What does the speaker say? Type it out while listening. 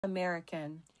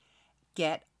American.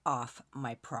 Get off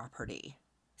my property.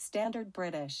 Standard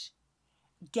British.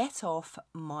 Get off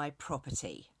my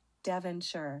property.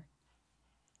 Devonshire.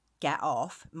 Get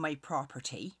off my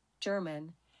property.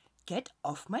 German. Get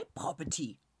off my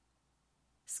property.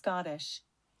 Scottish.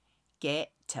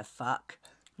 Get to fuck.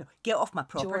 No, get off my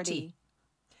property. Geordie.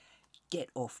 Get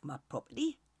off my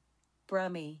property.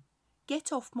 Brummie.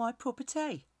 Get off my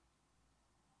property.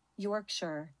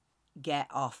 Yorkshire. Get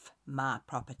off my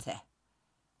property.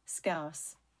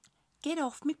 Scouse. Get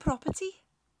off my property.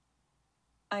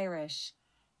 Irish.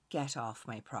 Get off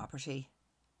my property.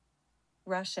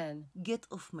 Russian. Get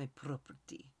off my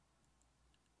property.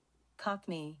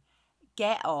 Cockney.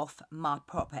 Get off my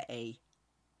property.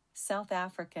 South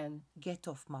African. Get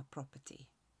off my property.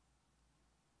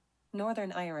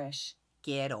 Northern Irish.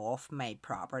 Get off my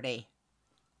property.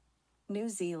 New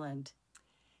Zealand.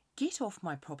 Get off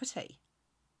my property.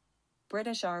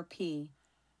 British RP.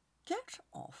 Get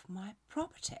off my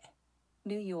property.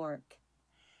 New York.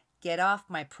 Get off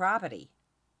my property.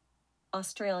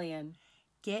 Australian.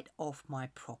 Get off my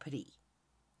property.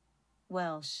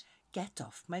 Welsh. Get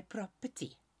off my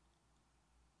property.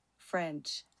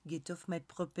 French. Get off my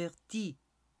property.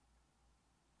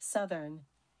 Southern.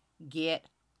 Get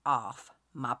off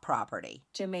my property.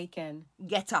 Jamaican.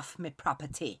 Get off my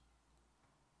property.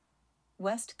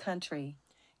 West Country.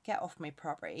 Get off my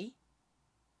property.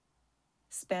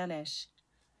 Spanish.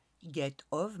 Get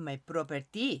off my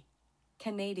property.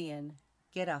 Canadian.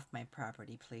 Get off my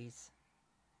property, please.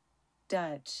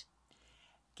 Dutch.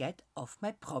 Get off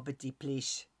my property,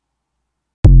 please.